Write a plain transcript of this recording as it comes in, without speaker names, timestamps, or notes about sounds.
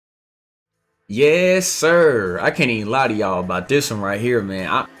Yes, sir. I can't even lie to y'all about this one right here,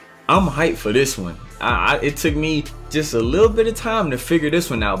 man. I'm hyped for this one. It took me just a little bit of time to figure this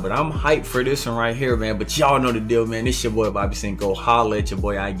one out, but I'm hyped for this one right here, man. But y'all know the deal, man. This your boy Bobby Cinco. Holla at your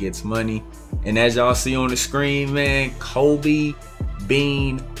boy I Gets Money. And as y'all see on the screen, man, Kobe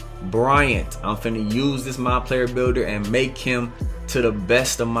Bean Bryant. I'm finna use this My Player Builder and make him to the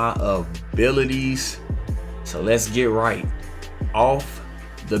best of my abilities. So let's get right off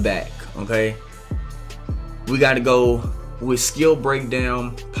the back, okay? We gotta go with skill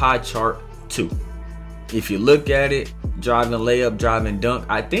breakdown pie chart 2. If you look at it, driving layup, driving dunk,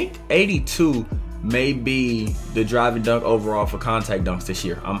 I think 82 may be the driving dunk overall for contact dunks this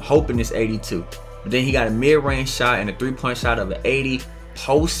year. I'm hoping it's 82. But then he got a mid-range shot and a three-point shot of an 80,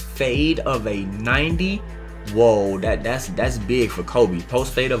 post fade of a 90. Whoa, that's big for Kobe.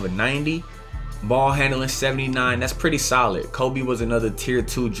 Post fade of a 90. Ball handling 79, that's pretty solid. Kobe was another tier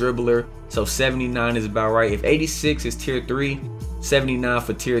 2 dribbler, so 79 is about right. If 86 is tier 3, 79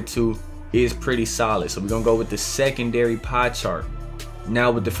 for tier 2 is pretty solid. So we're gonna go with the secondary pie chart.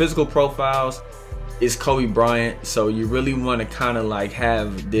 Now with the physical profiles, it's Kobe Bryant, so you really want to kind of like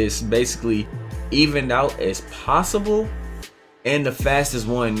have this basically evened out as possible and the fastest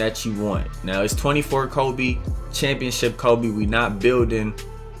one that you want. Now it's 24 Kobe, championship Kobe. We not building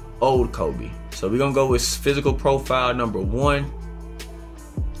old Kobe. So we're gonna go with physical profile number 1.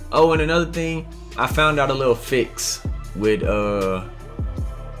 Oh, and another thing, I found out a little fix with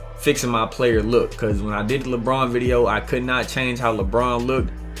fixing my player look, because when I did the LeBron video, I could not change how LeBron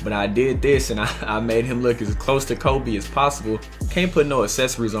looked, but I did this and I made him look as close to Kobe as possible. Can't put no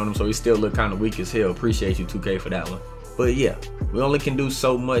accessories on him, so he still look kind of weak as hell. Appreciate you 2K for that one. But yeah, we only can do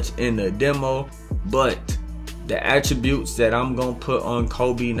so much in the demo, but the attributes that I'm gonna put on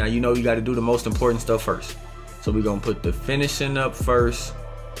Kobe, now you know you got to do the most important stuff first. So we're gonna put the finishing up first.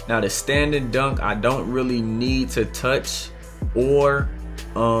 Now the standing dunk, I don't really need to touch or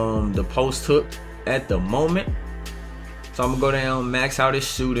the post hook at the moment. So I'm gonna go down, max out his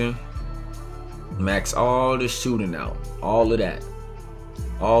shooting, max all the shooting out, all of that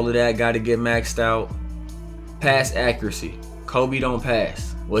got to get maxed out. Pass accuracy, Kobe don't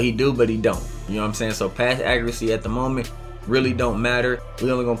pass. Well, he do, but he don't. You know what I'm saying? So pass accuracy at the moment really don't matter.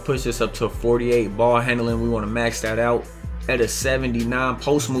 We're only gonna push this up to a 48. Ball handling, we want to max that out at a 79.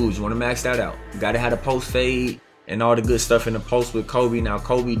 Post moves, you want to max that out. You gotta have a post fade and all the good stuff in the post with Kobe. Now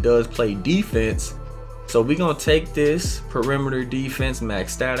Kobe does play defense, so we're gonna take this perimeter defense,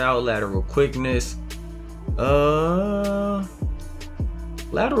 max that out. Lateral quickness,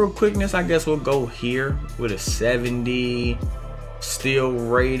 lateral quickness, I guess we'll go here with a 70. Steal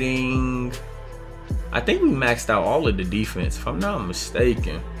rating, I think we maxed out all of the defense if I'm not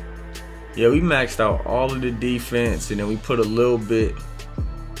mistaken. Yeah, we maxed out all of the defense, and then we put a little bit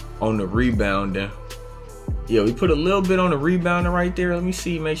on the rebounding. Yeah, we put a little bit on the rebounding right there. Let me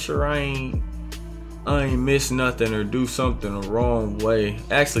see, make sure I ain't miss nothing or do something the wrong way.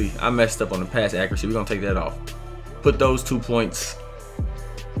 Actually, I messed up on the pass accuracy. We're gonna take that off. Put those 2 points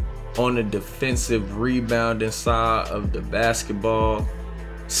on the defensive rebounding side of the basketball.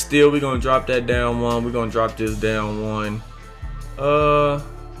 Still, we're gonna drop that down 1. We're gonna drop this down 1.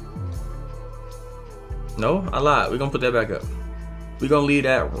 No, I lied. We're gonna put that back up. We're gonna leave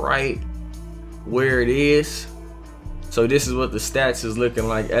that right where it is. So this is what the stats is looking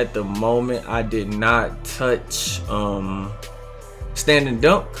like at the moment. I did not touch standing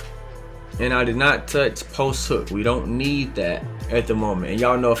dunk, and I did not touch post hook. We don't need that at the moment. And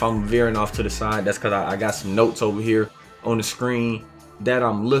y'all know if I'm veering off to the side, that's because I got some notes over here on the screen that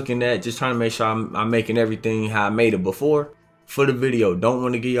I'm looking at, just trying to make sure I'm making everything how I made it before for the video. Don't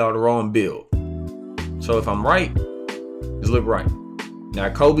want to give y'all the wrong build. So if I'm right, just look right. Now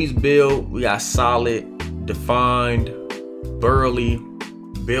Kobe's build, we got solid, defined, burly,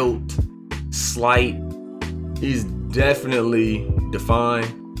 built, slight. He's definitely defined.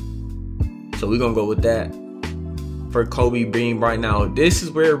 So we're gonna go with that for Kobe Bean right now. This is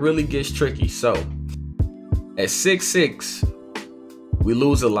where it really gets tricky. So at 6'6", we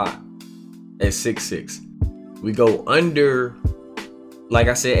lose a lot. At 6'6", we go under, like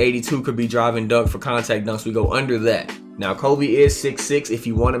I said, 82 could be driving dunk for contact dunks. We go under that. Now Kobe is 6'6". If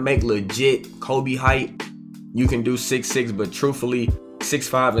you want to make legit Kobe height, you can do 6'6", but truthfully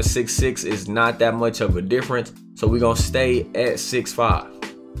 6'5" and 6'6" is not that much of a difference. So we're gonna stay at 6'5".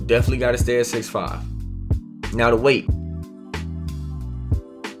 Definitely got to stay at 6'5". Now the weight.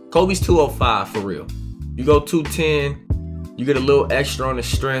 Kobe's 205 for real. You go 210, you get a little extra on the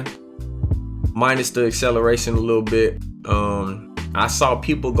strength, minus the acceleration a little bit. I saw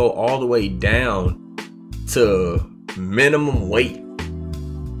people go all the way down to minimum weight.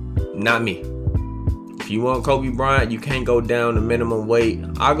 Not me. you want Kobe Bryant, you can't go down the minimum weight.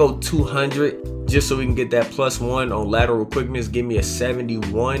 I'll go 200 just so we can get that +1 on lateral quickness. Give me a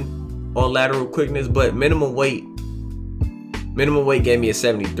 71 on lateral quickness, but minimum weight gave me a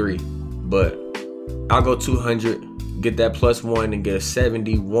 73. But I'll go 200, get that +1 and get a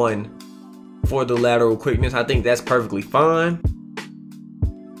 71 for the lateral quickness. I think that's perfectly fine.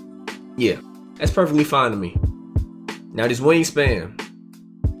 Yeah, that's perfectly fine to me. Now this wingspan.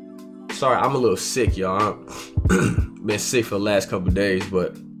 Sorry, I'm a little sick, y'all. I've been sick for the last couple of days,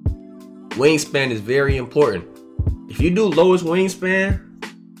 but wingspan is very important. If you do lowest wingspan,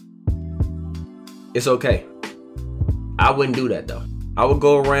 it's okay. I wouldn't do that though. I would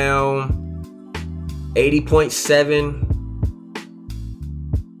go around 80.7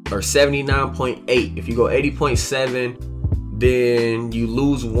 or 79.8. If you go 80.7, then you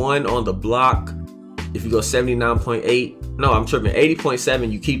lose 1 on the block. If you go 79.8, no, I'm tripping.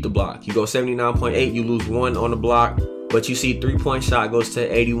 80.7, you keep the block. You go 79.8, you lose 1 on the block. But you see 3-point shot goes to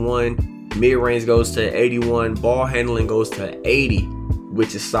 81, mid-range goes to 81, ball handling goes to 80,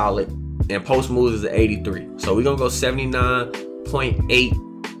 which is solid, and post moves is 83. So we're gonna go 79.8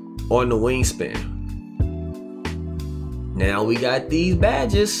 on the wingspan. Now we got these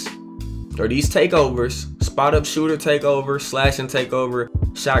badges, or these takeovers: spot up shooter takeover, slashing takeover,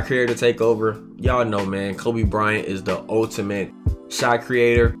 shot creator takeover. Y'all know, man, Kobe Bryant is the ultimate shot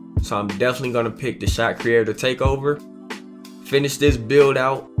creator, so I'm definitely gonna pick the shot creator takeover. Finish this build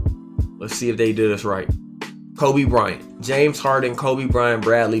out. Let's see if they did us right. Kobe Bryant, James Harden, Kobe Bryant,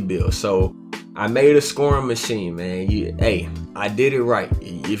 Bradley Beal. So I made a scoring machine, man. Hey, I did it right.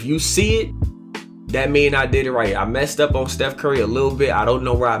 If you see it, that means I did it right. I messed up on Steph Curry a little bit. I don't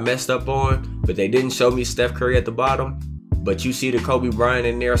know where I messed up on, but they didn't show me Steph Curry at the bottom. But you see the Kobe Bryant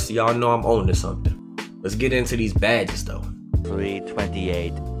in there, so y'all know I'm on to something. Let's get into these badges though.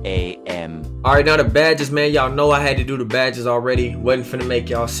 3:28 a.m. All right, now the badges, man. Y'all know I had to do the badges already. Wasn't finna make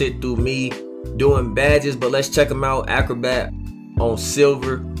y'all sit through me doing badges, but let's check them out. Acrobat on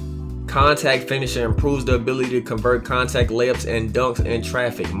silver. Contact finisher improves the ability to convert contact layups and dunks in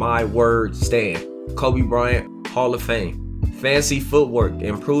traffic. My word, stand. Kobe Bryant, Hall of Fame. Fancy footwork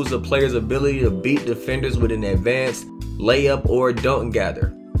improves the player's ability to beat defenders with an advanced layup or dunk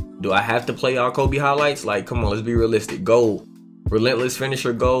gather. Do I have to play all Kobe highlights? Like, come on, let's be realistic. Gold. Relentless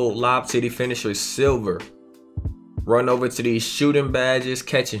finisher, gold. Lob City finisher, silver. Run over to these shooting badges.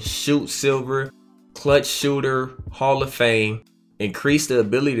 Catch and shoot, silver. Clutch shooter, Hall of Fame. Increase the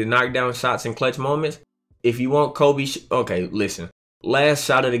ability to knock down shots in clutch moments. If you want Kobe, okay, listen. Last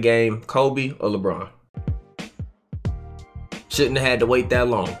shot of the game, Kobe or LeBron? Shouldn't have had to wait that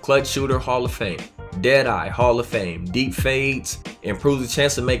long. Clutch shooter, Hall of Fame. Dead eye, Hall of Fame. Deep fades, improves the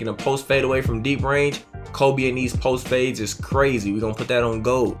chance of making a post fade away from deep range. Kobe in these post fades is crazy. We're gonna put that on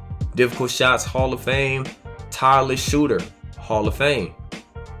gold. Difficult shots, Hall of Fame. Tireless shooter, Hall of Fame.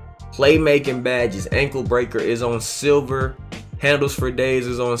 Playmaking badges, ankle breaker is on silver. Handles for days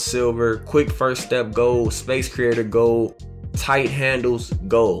is on silver. Quick first step, gold. Space creator, gold. Tight handles,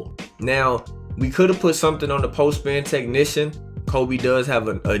 gold. Now, we could have put something on the post spin technician. Kobe does have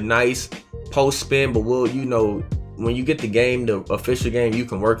a nice post spin, but we'll, you know, when you get the game, the official game, you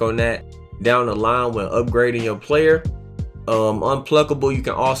can work on that down the line when upgrading your player. Unpluckable, you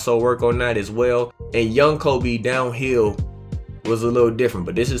can also work on that as well. And young Kobe downhill was a little different,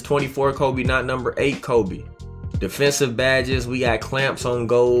 but this is 24 Kobe, not number 8 Kobe. Defensive badges, we got clamps on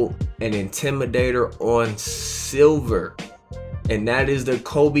gold and intimidator on silver. And that is the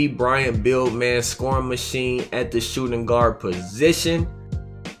Kobe Bryant build, man. Scoring machine at the shooting guard position.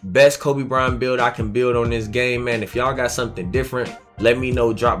 Best Kobe Bryant build I can build on this game, man. If y'all got something different, let me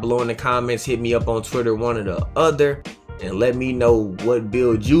know. Drop below in the comments. Hit me up on Twitter, one or the other. And let me know what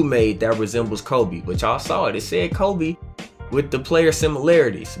build you made that resembles Kobe. But y'all saw it. It said Kobe with the player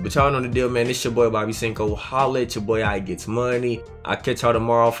similarities. But y'all know the deal, man. This your boy Bobby Cinco. Holla at your boy I Gets Money. I'll catch y'all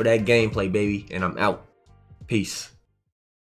tomorrow for that gameplay, baby. And I'm out. Peace.